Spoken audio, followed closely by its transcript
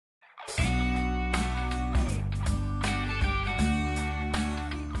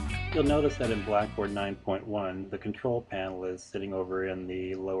You'll notice that in Blackboard 9.1, the control panel is sitting over in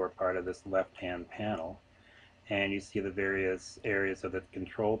the lower part of this left-hand panel, and you see the various areas of the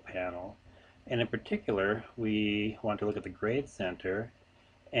control panel. And in particular, we want to look at the grade center,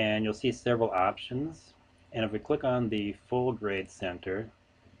 and you'll see several options. And if we click on the full grade center,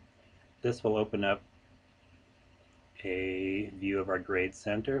 this will open up a view of our grade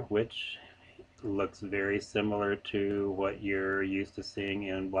center, which looks very similar to what you're used to seeing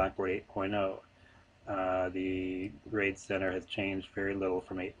in Blackboard 8.0. The grade center has changed very little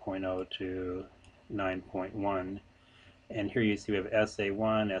from 8.0 to 9.1. And here you see we have Essay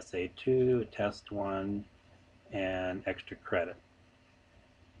 1, Essay 2, Test 1, and Extra Credit.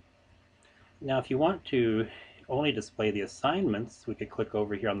 Now if you want to only display the assignments, we could click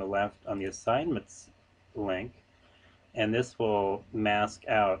over here on the left on the Assignments link, and this will mask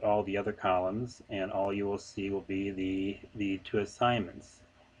out all the other columns, and all you will see will be the two assignments,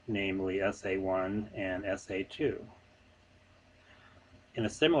 namely Essay 1 and Essay 2. In a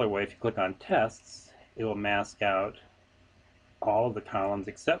similar way, if you click on Tests, it will mask out all of the columns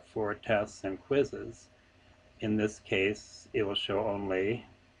except for Tests and Quizzes. In this case, it will show only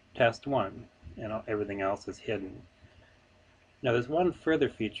Test 1, and everything else is hidden. Now there's one further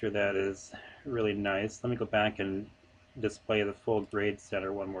feature that is really nice. Let me go back and display the full grade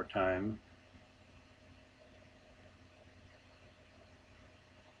center one more time.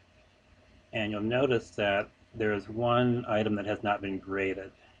 And you'll notice that there is one item that has not been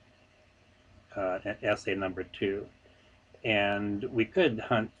graded, essay number 2. And we could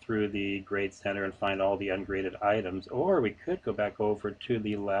hunt through the grade center and find all the ungraded items, or we could go back over to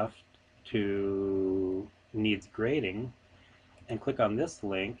the left to Needs Grading and click on this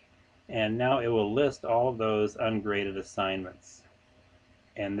link, and now it will list all of those ungraded assignments.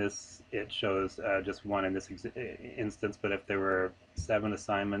 And it shows just one in this instance, but if there were 7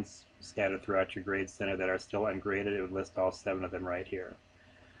 assignments scattered throughout your grade center that are still ungraded, it would list all 7 of them right here.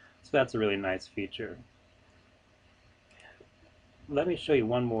 So that's a really nice feature. Let me show you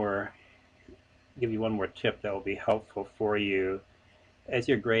give you one more tip that will be helpful for you. As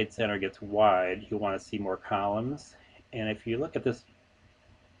your grade center gets wide, you'll want to see more columns. And if you look at this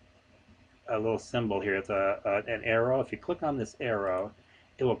little symbol here, it's an arrow. If you click on this arrow,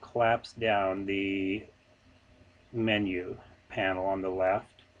 it will collapse down the menu panel on the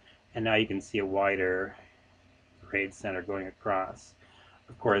left, and now you can see a wider grade center going across.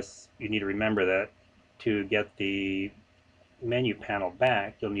 Of course, you need to remember that to get the menu panel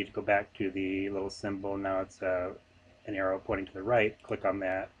back, you'll need to go back to the little symbol. Now it's an arrow pointing to the right. Click on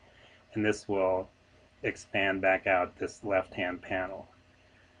that, and this will expand back out this left-hand panel.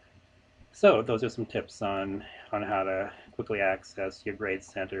 So those are some tips on how to quickly access your grade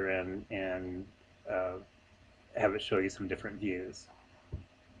center and have it show you some different views.